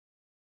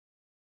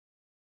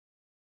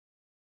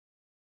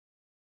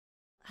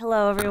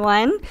Hello,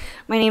 everyone.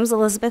 My name is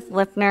Elizabeth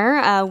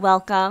Lipner.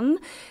 Welcome.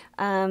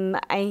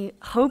 I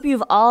hope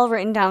you've all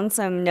written down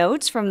some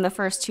notes from the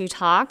first two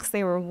talks.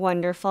 They were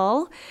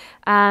wonderful.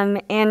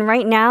 And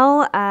right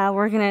now,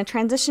 we're going to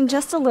transition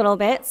just a little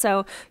bit.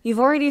 So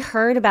you've already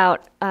heard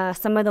about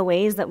some of the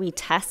ways that we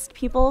test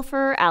people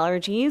for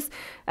allergies,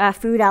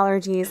 food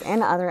allergies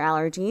and other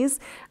allergies.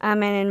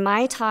 And in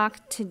my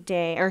talk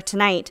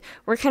tonight,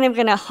 we're kind of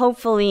going to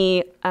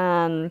hopefully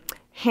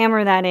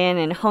hammer that in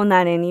and hone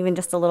that in even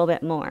just a little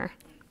bit more.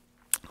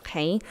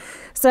 Okay,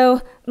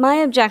 so my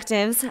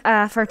objectives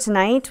for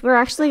tonight, we're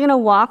actually going to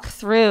walk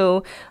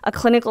through a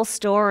clinical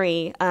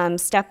story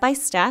step by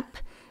step,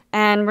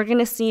 and we're going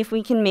to see if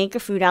we can make a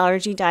food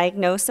allergy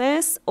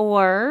diagnosis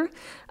or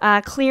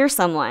clear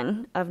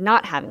someone of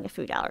not having a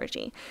food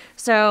allergy.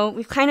 So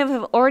we kind of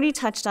have already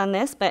touched on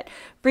this, but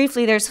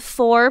briefly there's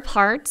 4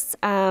 parts,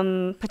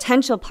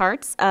 potential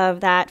parts of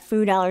that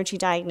food allergy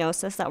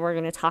diagnosis that we're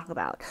going to talk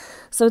about.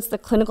 So it's the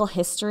clinical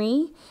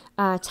history,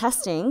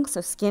 testing, so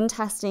skin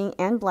testing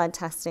and blood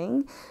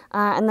testing.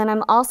 And then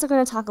I'm also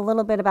going to talk a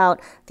little bit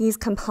about these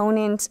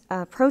component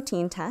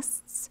protein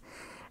tests,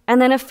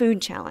 and then a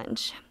food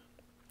challenge.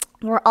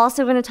 We're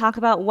also going to talk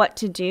about what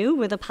to do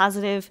with a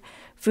positive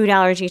food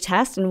allergy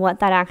test and what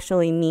that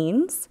actually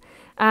means.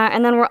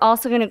 And then we're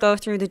also going to go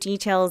through the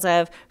details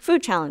of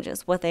food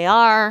challenges, what they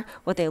are,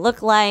 what they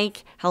look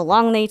like, how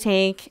long they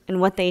take, and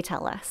what they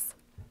tell us.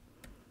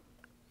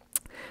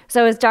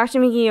 So as Dr.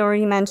 McGee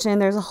already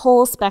mentioned, there's a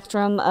whole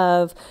spectrum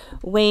of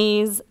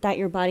ways that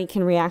your body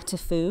can react to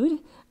food.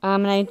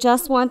 And I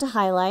just want to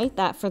highlight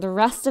that for the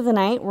rest of the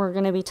night, we're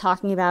going to be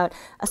talking about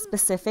a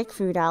specific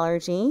food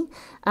allergy.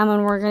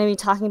 And we're going to be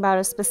talking about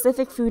a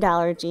specific food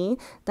allergy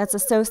that's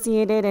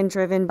associated and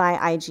driven by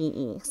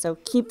IgE. So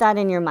keep that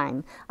in your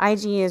mind.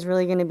 IgE is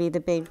really going to be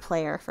the big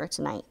player for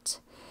tonight.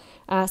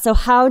 So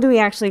how do we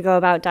actually go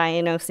about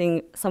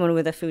diagnosing someone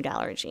with a food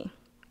allergy?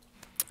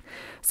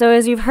 So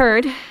as you've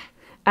heard,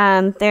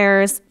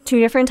 there's 2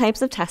 different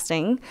types of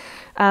testing.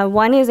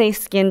 One is a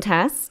skin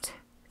test.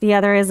 The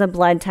other is a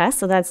blood test,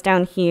 so that's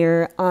down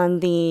here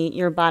on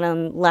your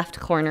bottom left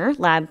corner,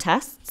 lab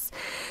tests.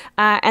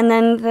 And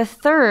then the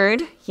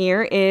third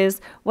here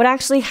is what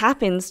actually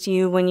happens to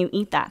you when you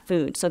eat that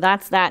food. So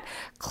that's that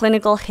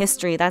clinical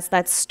history, that's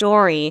that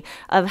story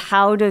of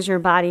how does your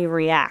body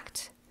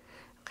react,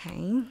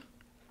 okay?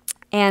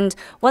 And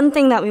one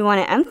thing that we want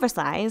to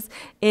emphasize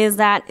is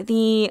that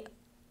the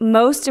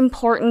most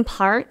important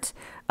part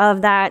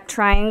of that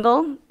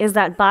triangle is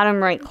that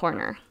bottom right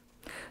corner.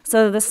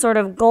 So the sort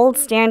of gold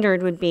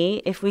standard would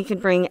be if we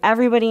could bring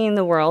everybody in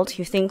the world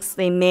who thinks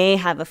they may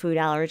have a food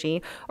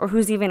allergy or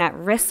who's even at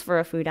risk for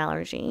a food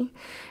allergy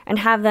and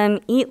have them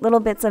eat little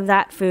bits of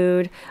that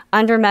food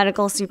under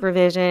medical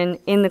supervision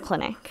in the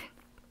clinic.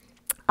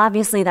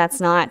 Obviously, that's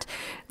not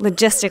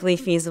logistically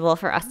feasible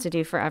for us to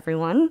do for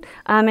everyone,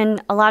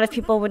 and a lot of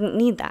people wouldn't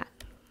need that.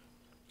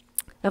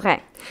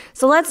 Okay,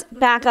 so let's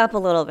back up a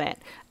little bit.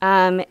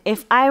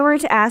 If I were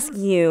to ask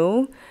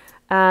you,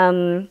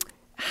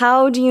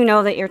 how do you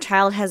know that your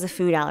child has a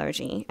food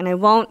allergy? And I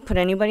won't put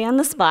anybody on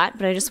the spot,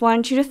 but I just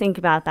want you to think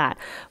about that.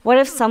 What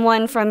if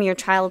someone from your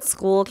child's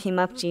school came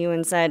up to you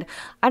and said,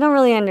 I don't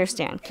really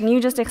understand. Can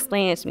you just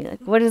explain it to me?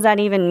 Like, what does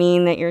that even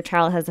mean that your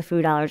child has a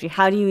food allergy?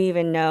 How do you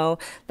even know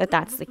that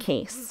that's the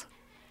case?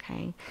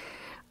 Okay.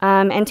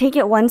 And take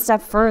it one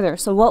step further.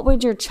 So what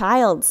would your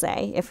child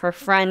say if her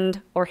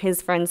friend or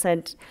his friend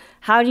said,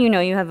 how do you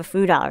know you have a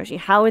food allergy?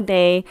 How would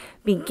they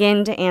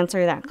begin to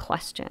answer that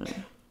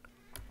question?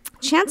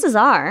 Chances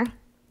are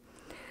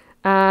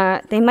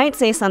they might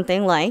say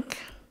something like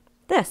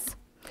this.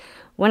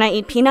 When I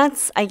eat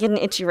peanuts, I get an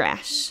itchy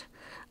rash.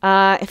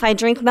 If I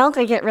drink milk,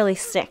 I get really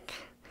sick.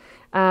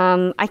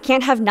 I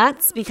can't have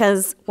nuts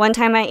because one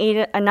time I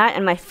ate a nut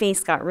and my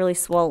face got really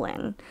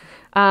swollen.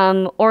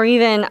 Or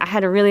even I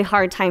had a really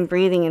hard time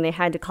breathing and they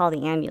had to call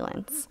the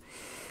ambulance.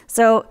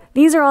 So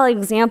these are all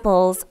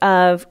examples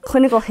of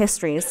clinical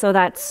histories. So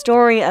that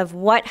story of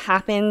what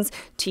happens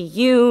to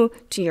you,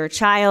 to your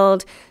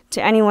child,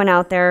 to anyone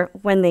out there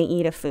when they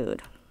eat a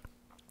food.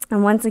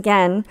 And once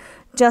again,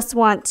 just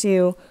want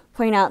to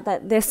point out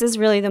that this is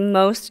really the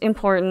most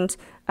important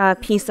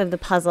piece of the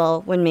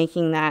puzzle when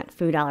making that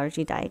food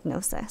allergy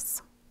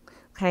diagnosis.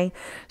 Okay,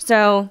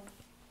 so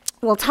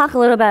we'll talk a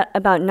little bit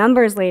about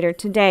numbers later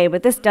today,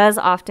 but this does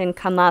often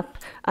come up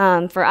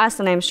for us,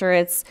 and I'm sure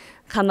it's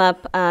come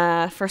up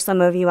for some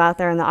of you out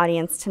there in the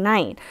audience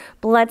tonight.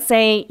 But let's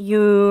say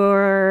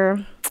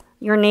your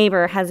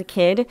neighbor has a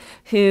kid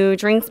who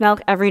drinks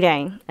milk every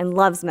day and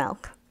loves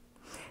milk.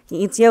 He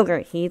eats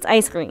yogurt, he eats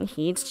ice cream,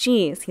 he eats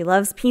cheese, he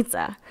loves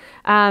pizza.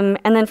 And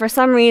then for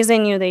some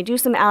reason, they do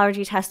some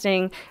allergy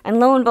testing,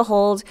 and lo and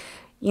behold,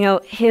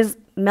 his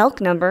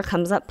milk number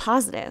comes up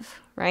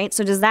positive, right?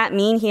 So does that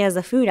mean he has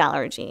a food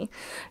allergy?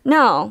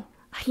 No,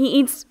 he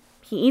eats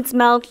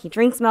milk, he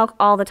drinks milk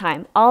all the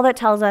time. All that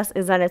tells us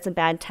is that it's a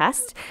bad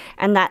test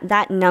and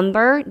that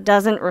number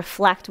doesn't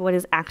reflect what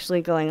is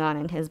actually going on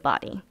in his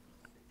body.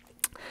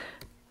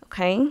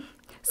 Okay,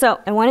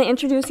 so I want to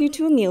introduce you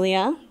to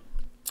Amelia.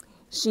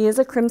 She is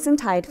a Crimson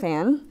Tide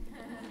fan.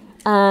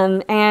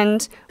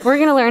 And we're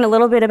going to learn a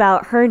little bit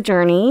about her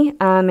journey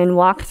and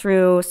walk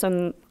through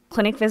some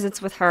clinic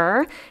visits with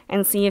her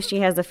and see if she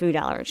has a food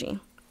allergy.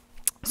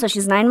 So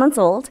she's 9 months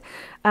old.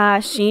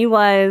 She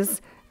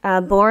was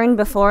born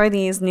before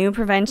these new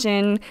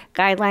prevention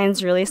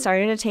guidelines really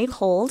started to take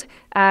hold.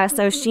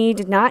 So she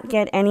did not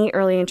get any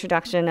early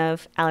introduction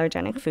of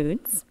allergenic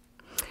foods.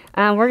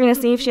 We're going to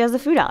see if she has a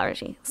food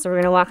allergy. So we're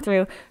going to walk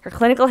through her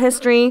clinical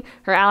history,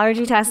 her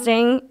allergy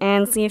testing,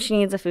 and see if she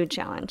needs a food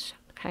challenge.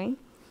 Okay.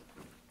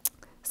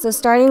 So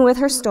starting with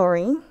her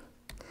story,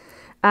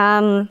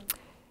 her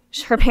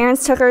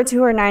parents took her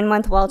to her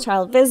 9-month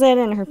well-child visit,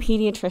 and her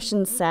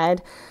pediatrician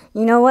said,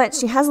 you know what,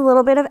 she has a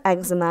little bit of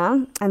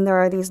eczema, and there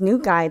are these new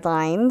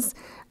guidelines.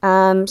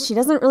 She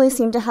doesn't really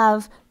seem to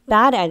have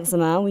bad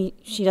eczema.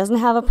 She doesn't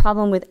have a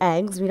problem with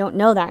eggs. We don't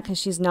know that because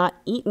she's not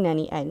eaten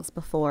any eggs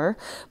before.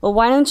 But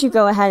why don't you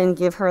go ahead and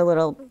give her a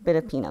little bit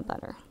of peanut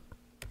butter?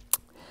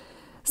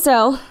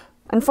 So,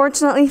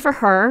 unfortunately for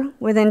her,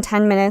 within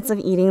 10 minutes of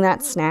eating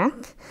that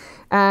snack,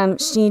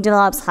 she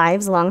develops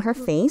hives along her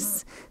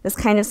face. This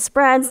kind of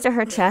spreads to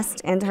her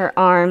chest and to her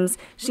arms.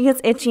 She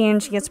gets itchy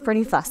and she gets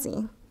pretty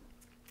fussy.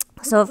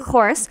 So, of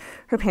course,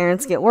 her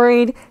parents get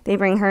worried. They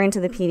bring her into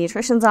the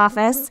pediatrician's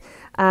office.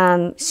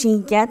 She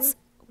gets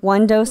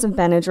 1 dose of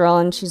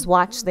Benadryl, and she's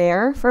watched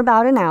there for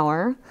about an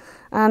hour.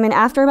 And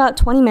after about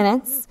 20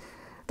 minutes,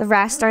 the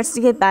rash starts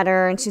to get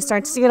better, and she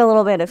starts to get a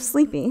little bit of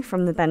sleepy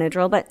from the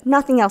Benadryl, but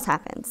nothing else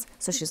happens.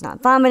 So she's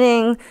not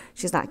vomiting.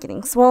 She's not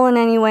getting swollen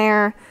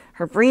anywhere.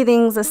 Her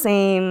breathing's the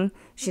same.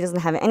 She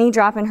doesn't have any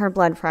drop in her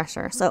blood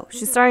pressure. So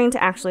she's starting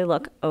to actually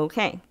look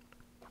okay.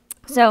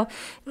 So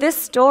this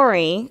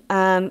story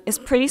is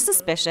pretty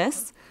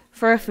suspicious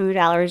for a food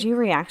allergy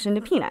reaction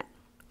to peanut.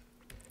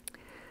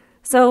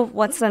 So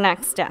what's the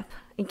next step?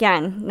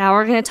 Again, now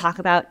we're going to talk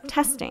about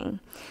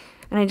testing.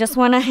 And I just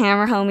want to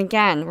hammer home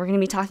again, we're going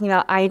to be talking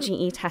about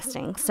IgE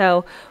testing.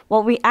 So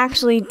what we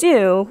actually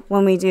do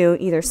when we do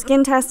either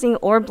skin testing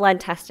or blood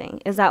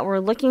testing is that we're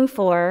looking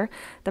for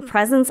the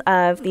presence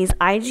of these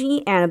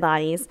IgE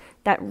antibodies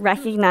that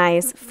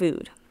recognize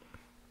food.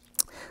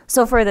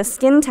 So for the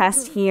skin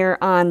test here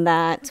on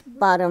that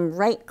bottom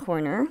right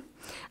corner,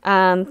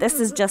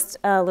 this is just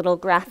a little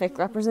graphic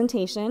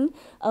representation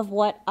of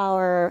what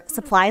our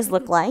supplies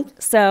look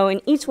like. So in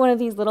each one of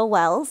these little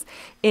wells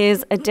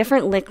is a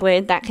different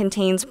liquid that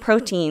contains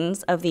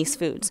proteins of these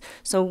foods.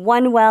 So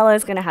one well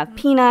is going to have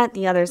peanut,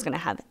 the other is going to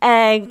have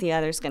egg, the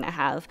other is going to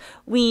have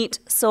wheat,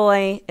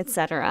 soy,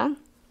 etc.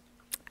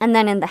 And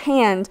then in the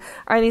hand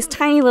are these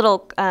tiny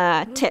little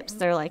tips.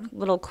 They're like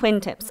little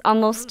Quinn tips,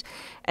 almost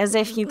as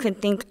if you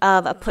could think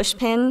of a push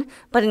pin,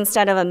 but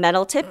instead of a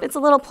metal tip, it's a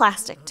little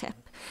plastic tip.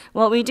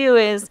 What we do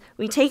is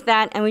we take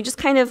that and we just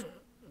kind of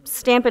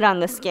stamp it on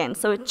the skin.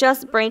 So it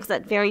just breaks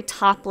that very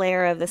top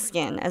layer of the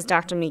skin, as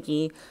Dr.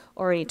 McGee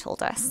already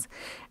told us.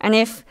 And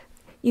if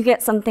you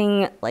get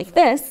something like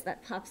this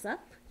that pops up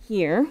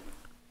here,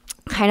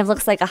 kind of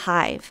looks like a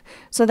hive.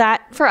 So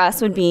that, for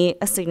us, would be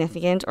a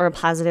significant or a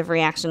positive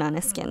reaction on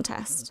a skin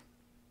test.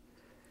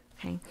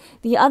 Okay.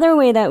 The other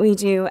way that we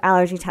do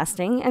allergy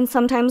testing, and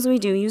sometimes we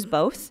do use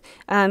both,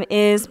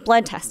 is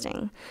blood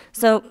testing.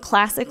 So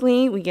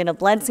classically, we get a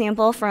blood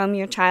sample from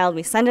your child,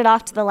 we send it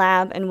off to the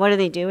lab, and what do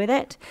they do with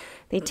it?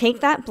 They take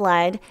that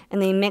blood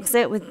and they mix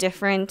it with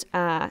different,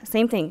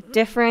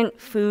 different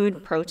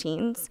food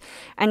proteins.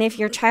 And if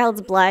your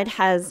child's blood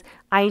has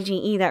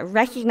IgE that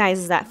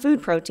recognizes that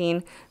food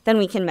protein, then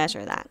we can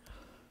measure that.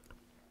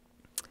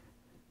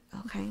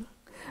 Okay.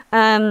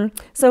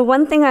 So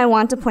one thing I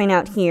want to point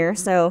out here,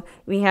 so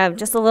we have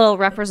just a little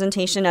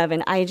representation of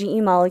an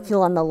IgE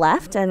molecule on the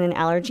left and an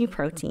allergy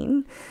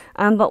protein.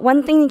 But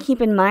one thing to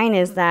keep in mind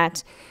is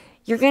that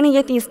you're going to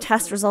get these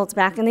test results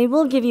back and they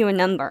will give you a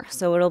number.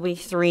 So it'll be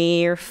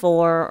 3 or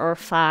 4 or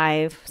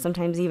 5,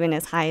 sometimes even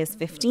as high as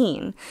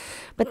 15.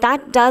 But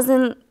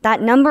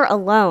that number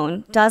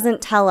alone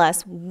doesn't tell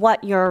us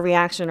what your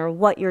reaction or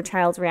what your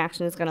child's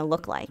reaction is going to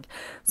look like.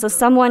 So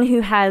someone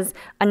who has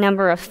a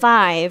number of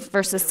 5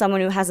 versus someone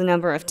who has a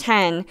number of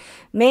 10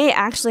 may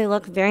actually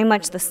look very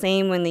much the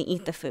same when they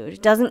eat the food.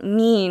 It doesn't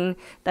mean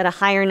that a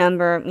higher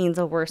number means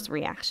a worse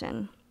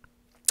reaction.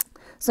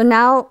 So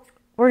now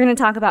we're going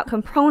to talk about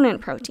component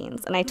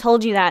proteins. And I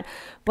told you that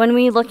when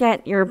we look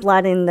at your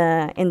blood in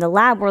the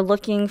lab, we're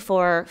looking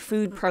for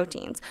food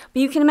proteins.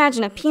 But you can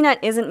imagine a peanut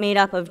isn't made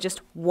up of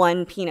just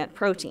one peanut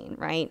protein,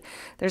 right?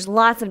 There's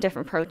lots of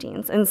different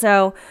proteins. And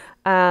so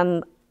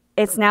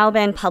it's now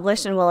been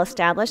published and well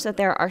established that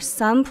there are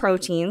some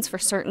proteins for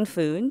certain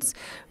foods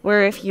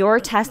where if your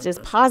test is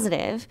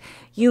positive,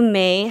 you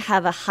may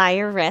have a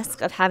higher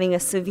risk of having a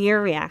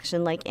severe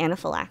reaction like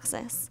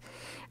anaphylaxis.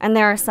 And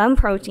there are some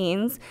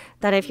proteins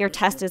that if your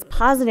test is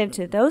positive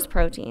to those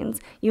proteins,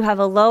 you have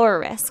a lower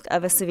risk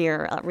of a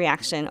severe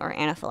reaction or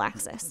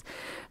anaphylaxis.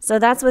 So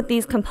that's what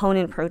these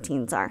component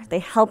proteins are. They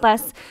help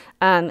us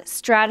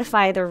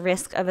stratify the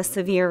risk of a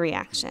severe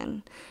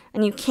reaction.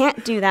 And you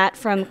can't do that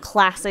from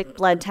classic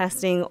blood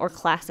testing or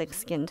classic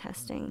skin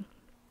testing.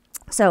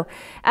 So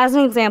as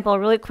an example,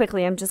 really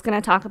quickly, I'm just going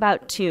to talk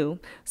about two.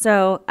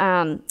 So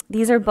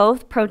these are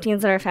both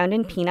proteins that are found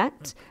in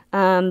peanut.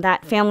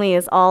 That family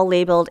is all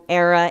labeled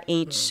ARA,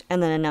 H,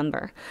 and then a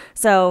number.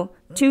 So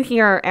two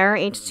here are ARA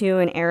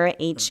H2 and ARA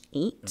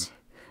H8.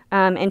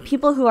 And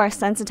people who are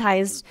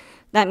sensitized,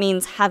 that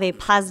means have a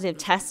positive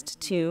test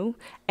to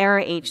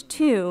ARA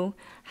H2,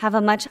 have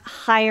a much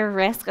higher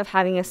risk of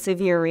having a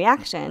severe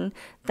reaction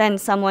than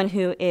someone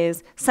who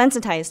is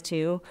sensitized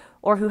to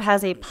or who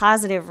has a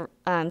positive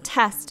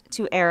test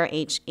to ARA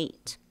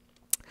H8.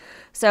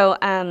 So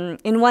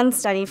in one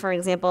study, for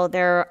example,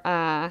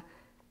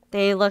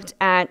 they looked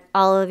at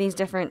all of these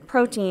different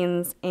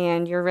proteins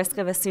and your risk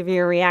of a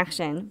severe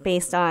reaction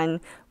based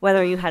on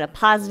whether you had a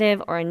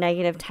positive or a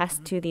negative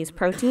test to these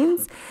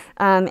proteins.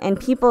 And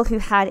people who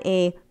had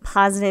a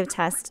positive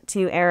test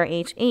to ARA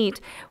H8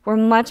 were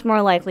much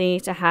more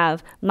likely to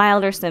have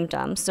milder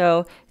symptoms.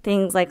 So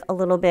things like a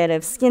little bit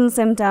of skin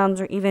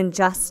symptoms or even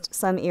just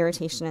some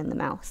irritation in the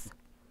mouth.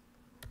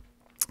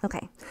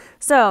 Okay,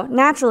 so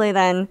naturally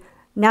then,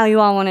 now you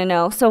all want to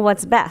know, so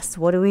what's best?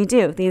 What do we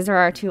do? These are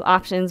our two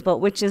options, but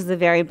which is the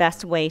very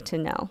best way to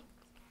know?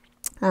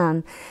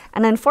 And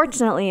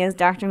unfortunately, as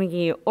Dr.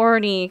 McGee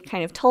already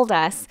kind of told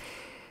us,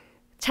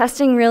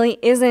 testing really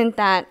isn't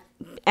that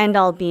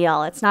end-all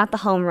be-all. It's not the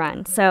home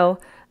run. So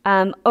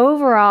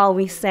overall,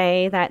 we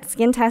say that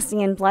skin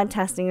testing and blood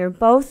testing are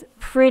both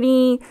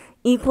pretty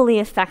equally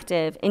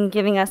effective in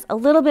giving us a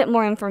little bit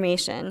more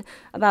information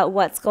about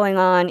what's going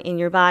on in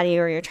your body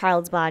or your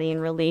child's body in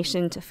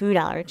relation to food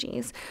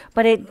allergies.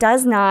 But it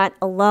does not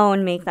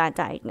alone make that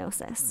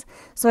diagnosis.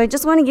 So I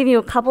just want to give you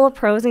a couple of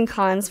pros and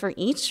cons for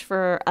each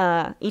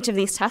of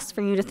these tests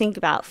for you to think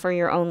about for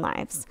your own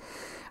lives.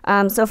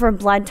 So for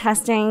blood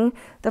testing,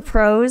 the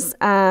pros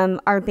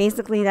are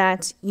basically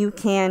that you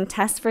can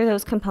test for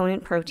those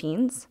component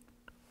proteins.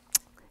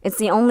 It's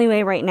the only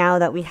way right now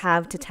that we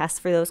have to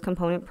test for those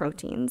component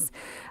proteins.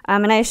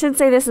 And I should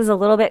say this is a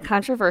little bit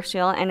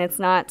controversial, and it's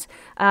not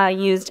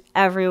used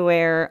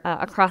everywhere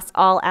across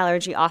all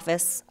allergy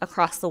offices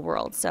across the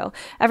world. So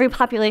every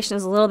population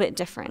is a little bit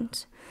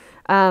different.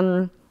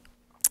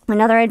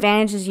 Another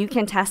advantage is you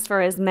can test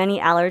for as many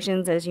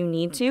allergens as you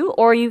need to,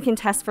 or you can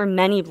test for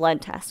many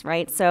blood tests,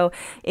 right? So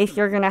if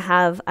you're going to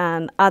have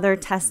other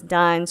tests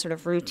done, sort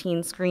of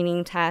routine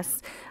screening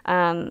tests,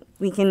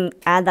 we can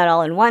add that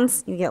all in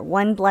once. You get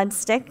one blood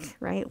stick,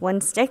 right?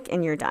 One stick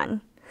and you're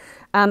done.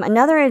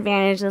 Another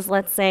advantage is,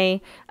 let's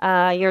say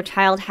your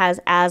child has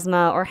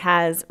asthma or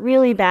has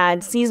really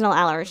bad seasonal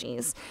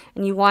allergies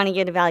and you want to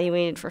get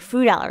evaluated for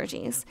food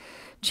allergies.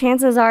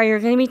 Chances are you're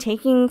going to be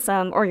taking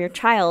some, or your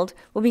child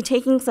will be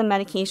taking some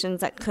medications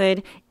that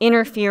could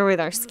interfere with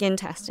our skin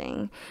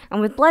testing. And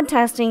with blood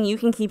testing, you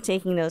can keep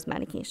taking those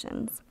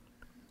medications.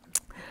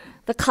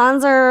 The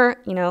cons are,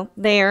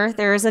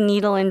 there's a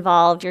needle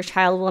involved, your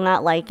child will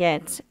not like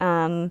it,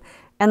 and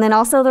then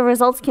also the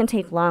results can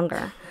take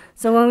longer.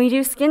 So when we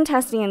do skin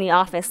testing in the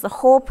office, the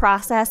whole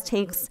process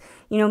takes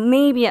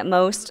maybe at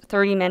most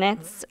 30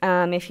 minutes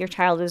if your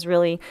child is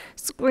really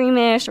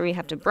squeamish or you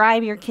have to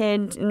bribe your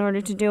kid in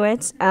order to do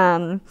it.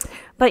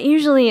 But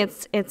usually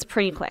it's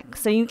pretty quick.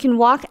 So you can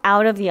walk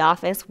out of the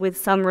office with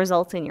some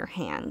results in your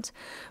hand.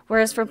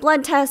 Whereas for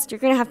blood tests, you're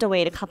going to have to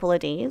wait a couple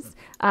of days.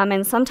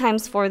 And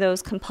sometimes for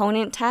those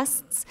component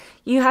tests,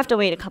 you have to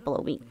wait a couple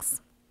of weeks.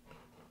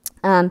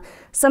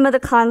 Some of the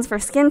cons for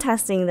skin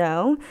testing,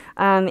 though,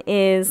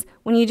 is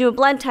when you do a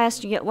blood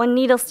test, you get one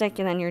needle stick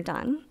and then you're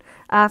done.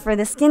 For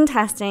the skin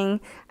testing,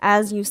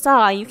 as you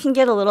saw, you can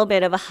get a little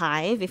bit of a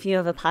hive if you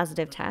have a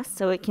positive test,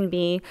 so it can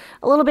be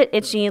a little bit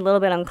itchy, a little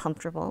bit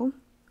uncomfortable.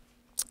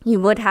 You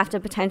would have to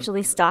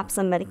potentially stop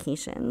some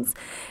medications.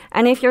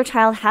 And if your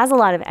child has a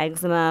lot of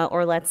eczema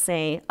or, let's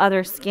say,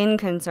 other skin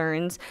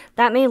concerns,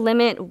 that may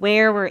limit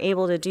where we're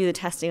able to do the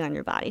testing on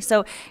your body.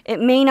 So it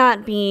may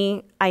not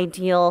be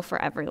ideal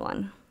for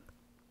everyone.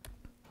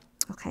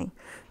 Okay,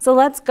 so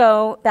let's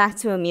go back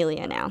to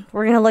Amelia now.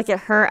 We're going to look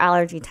at her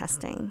allergy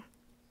testing.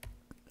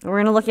 We're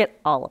going to look at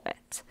all of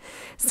it.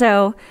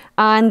 So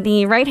on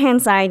the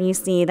right-hand side, you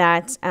see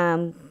that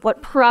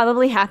what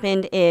probably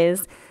happened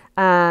is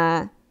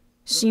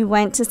she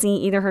went to see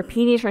either her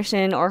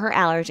pediatrician or her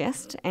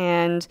allergist,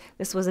 and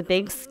this was a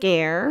big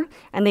scare,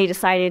 and they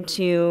decided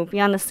to be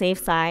on the safe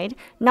side,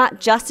 not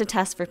just to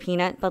test for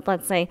peanut, but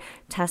let's say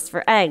test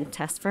for egg,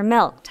 test for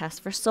milk,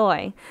 test for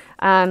soy.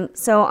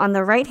 So on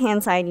the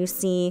right-hand side, you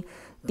see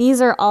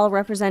these are all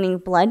representing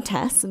blood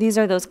tests. These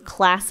are those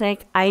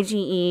classic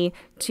IgE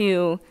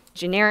to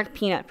generic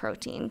peanut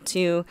protein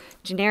to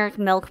generic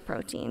milk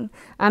protein.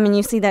 And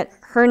you see that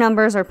her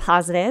numbers are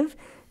positive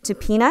to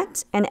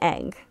peanut and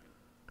egg.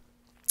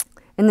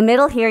 In the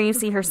middle here, you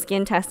see her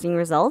skin testing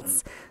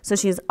results. So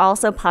she's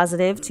also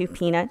positive to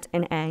peanut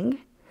and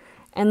egg.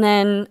 And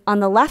then on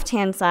the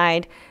left-hand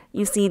side,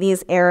 you see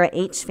these ARA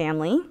H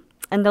family.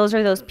 And those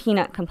are those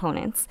peanut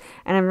components.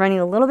 And I'm running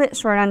a little bit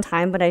short on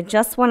time, but I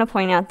just want to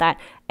point out that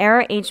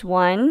ARA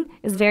H1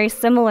 is very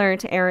similar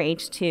to ARA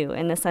H2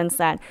 in the sense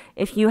that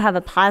if you have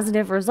a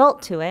positive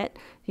result to it,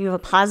 you have a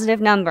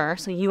positive number,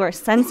 so you are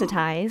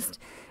sensitized,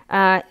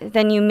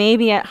 then you may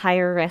be at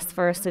higher risk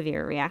for a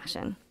severe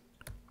reaction.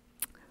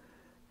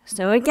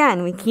 So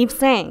again, we keep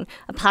saying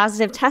a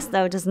positive test,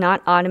 though, does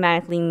not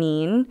automatically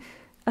mean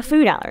a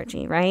food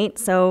allergy, right?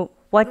 So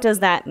what does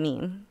that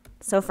mean?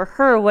 So for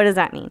her, what does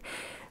that mean?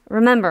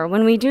 Remember,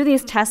 when we do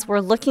these tests, we're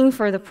looking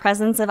for the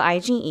presence of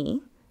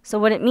IgE. So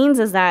what it means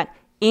is that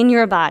in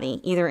your body,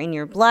 either in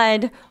your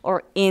blood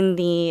or in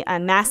the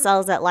mast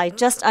cells that lie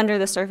just under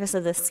the surface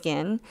of the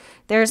skin,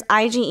 there's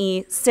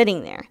IgE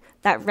sitting there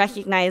that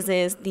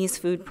recognizes these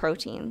food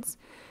proteins.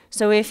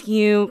 So if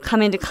you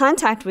come into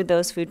contact with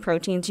those food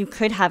proteins, you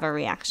could have a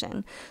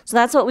reaction. So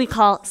that's what we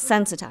call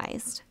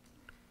sensitized.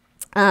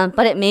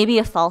 But it may be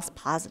a false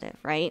positive,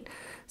 right?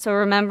 So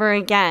remember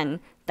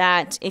again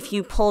that if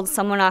you pulled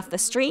someone off the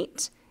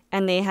street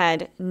and they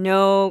had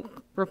no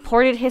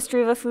reported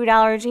history of a food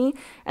allergy,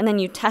 and then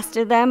you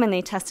tested them and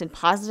they tested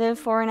positive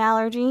for an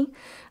allergy,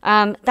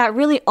 that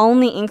really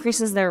only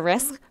increases their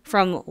risk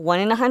from 1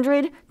 in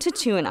 100 to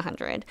 2 in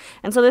 100.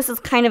 And so this is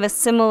kind of a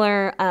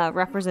similar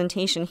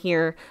representation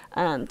here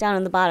down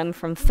in the bottom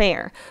from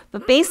FAIR.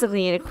 But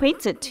basically it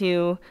equates it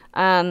to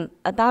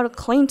about a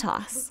coin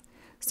toss.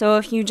 So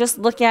if you just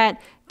look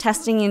at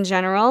testing in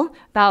general,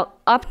 about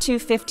up to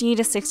 50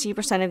 to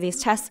 60% of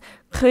these tests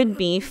could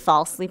be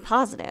falsely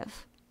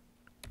positive.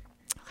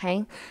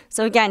 Okay,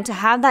 so again, to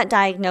have that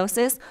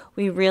diagnosis,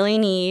 we really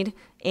need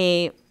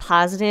a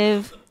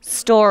positive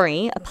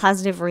story, a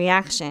positive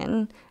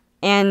reaction,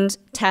 and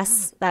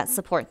tests that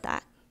support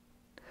that.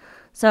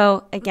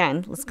 So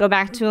again, let's go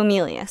back to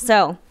Amelia.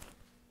 So,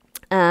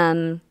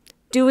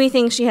 do we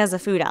think she has a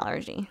food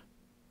allergy?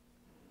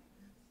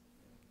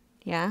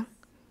 Yeah?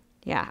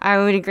 Yeah, I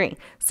would agree.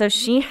 So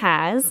she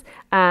has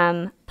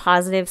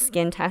positive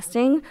skin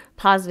testing,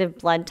 positive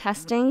blood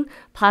testing,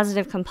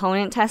 positive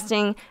component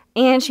testing,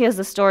 and she has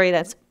a story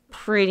that's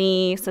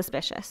pretty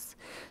suspicious.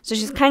 So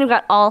she's kind of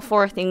got all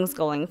 4 things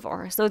going for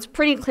her. So it's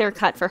pretty clear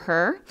cut for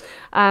her.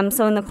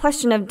 So in the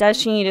question of does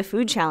she need a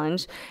food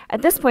challenge,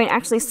 at this point,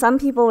 actually, some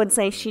people would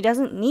say she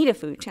doesn't need a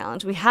food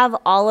challenge. We have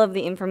all of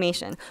the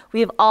information. We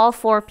have all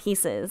 4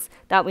 pieces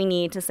that we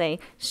need to say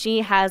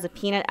she has a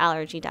peanut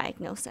allergy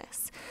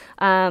diagnosis.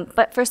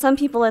 But for some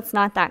people, it's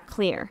not that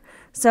clear.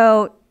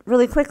 So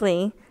really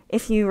quickly,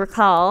 if you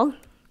recall,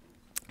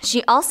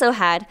 she also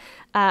had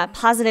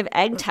positive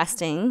egg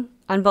testing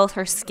on both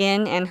her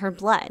skin and her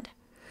blood.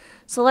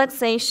 So let's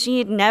say she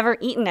had never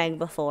eaten egg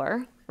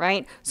before,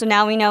 right? So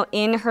now we know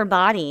in her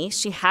body,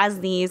 she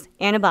has these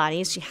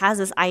antibodies. She has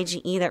this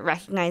IgE that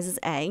recognizes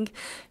egg.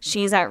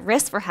 She's at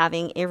risk for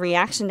having a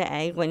reaction to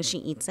egg when she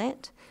eats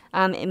it.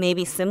 It may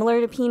be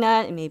similar to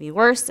peanut, it may be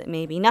worse, it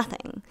may be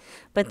nothing,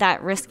 but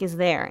that risk is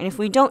there. And if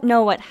we don't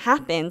know what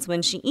happens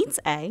when she eats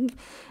egg,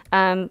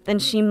 then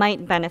she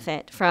might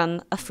benefit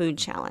from a food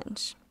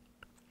challenge.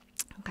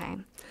 Okay.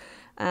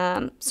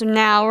 So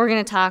now we're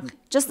going to talk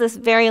just this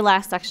very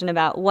last section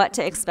about what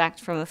to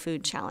expect from a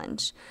food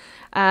challenge.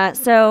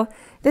 So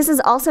this is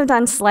also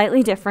done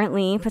slightly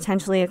differently,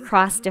 potentially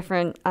across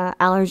different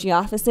allergy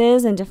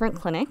offices and different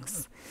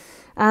clinics.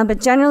 But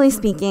generally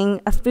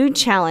speaking, a food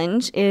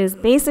challenge is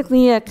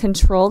basically a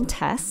controlled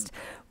test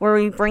where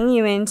we bring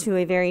you into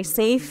a very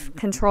safe,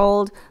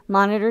 controlled,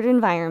 monitored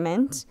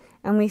environment,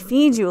 and we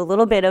feed you a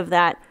little bit of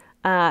that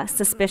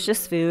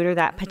suspicious food or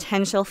that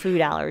potential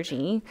food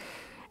allergy.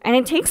 And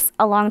it takes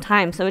a long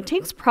time, so it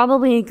takes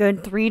probably a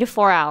good 3 to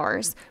 4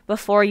 hours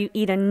before you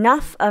eat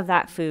enough of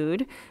that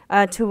food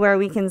to where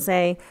we can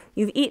say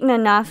you've eaten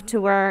enough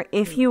to where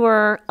if you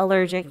were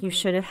allergic, you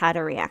should have had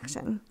a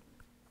reaction.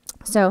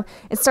 So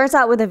it starts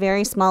out with a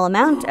very small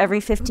amount. Every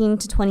 15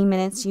 to 20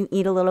 minutes, you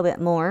eat a little bit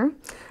more.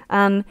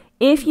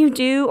 If you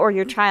do or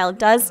your child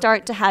does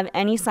start to have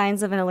any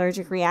signs of an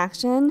allergic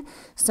reaction,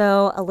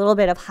 so a little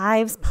bit of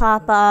hives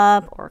pop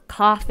up or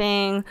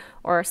coughing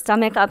or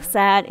stomach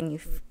upset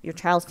and your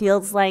child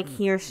feels like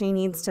he or she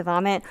needs to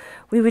vomit,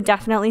 we would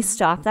definitely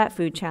stop that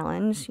food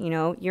challenge. You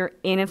know, you're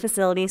in a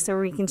facility so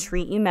we can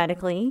treat you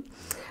medically.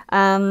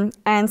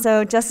 And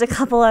so just a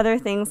couple other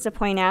things to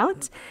point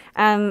out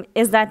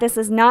is that this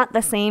is not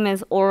the same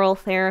as oral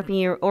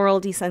therapy or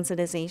oral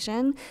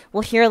desensitization.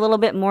 We'll hear a little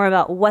bit more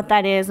about what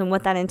that is and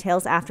what that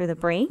entails after the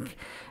break.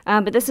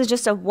 But this is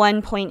just a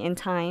one point in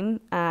time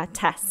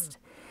test.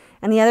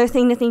 And the other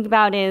thing to think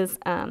about is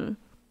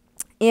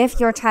if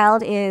your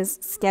child is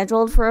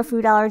scheduled for a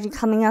food allergy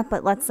coming up,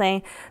 but let's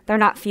say they're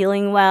not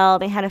feeling well,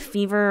 they had a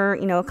fever,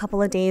 a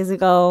couple of days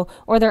ago,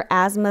 or their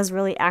asthma is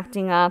really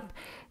acting up,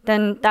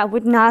 then that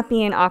would not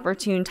be an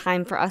opportune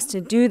time for us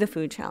to do the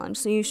food challenge.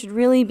 So you should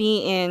really be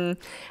in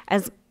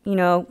as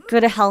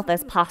good a health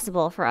as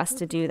possible for us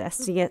to do this,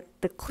 to get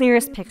the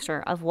clearest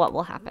picture of what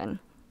will happen.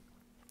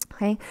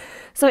 Okay,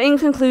 so in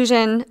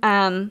conclusion,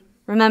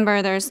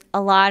 remember there's a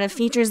lot of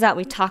features that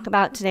we talk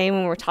about today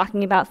when we're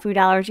talking about food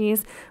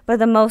allergies, but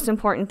the most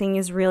important thing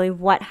is really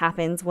what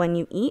happens when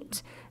you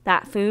eat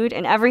that food,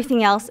 and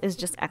everything else is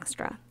just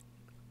extra.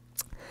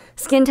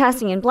 Skin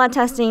testing and blood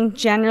testing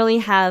generally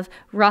have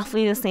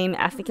roughly the same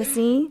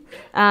efficacy.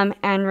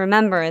 And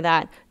remember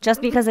that just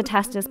because a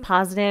test is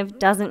positive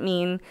doesn't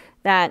mean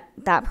that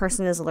that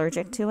person is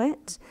allergic to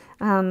it.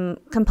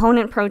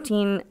 Component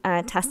protein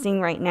testing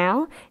right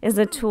now is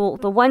a tool,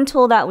 the one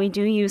tool that we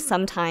do use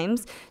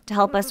sometimes to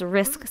help us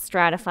risk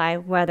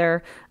stratify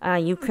whether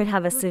you could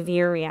have a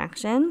severe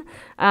reaction.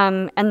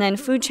 And then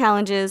food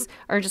challenges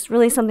are just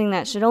really something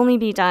that should only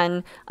be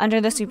done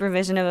under the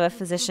supervision of a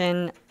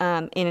physician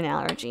in an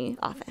allergy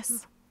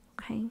office.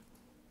 Okay.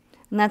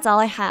 And that's all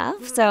I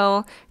have.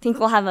 So I think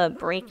we'll have a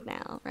break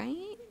now,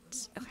 right?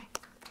 Okay.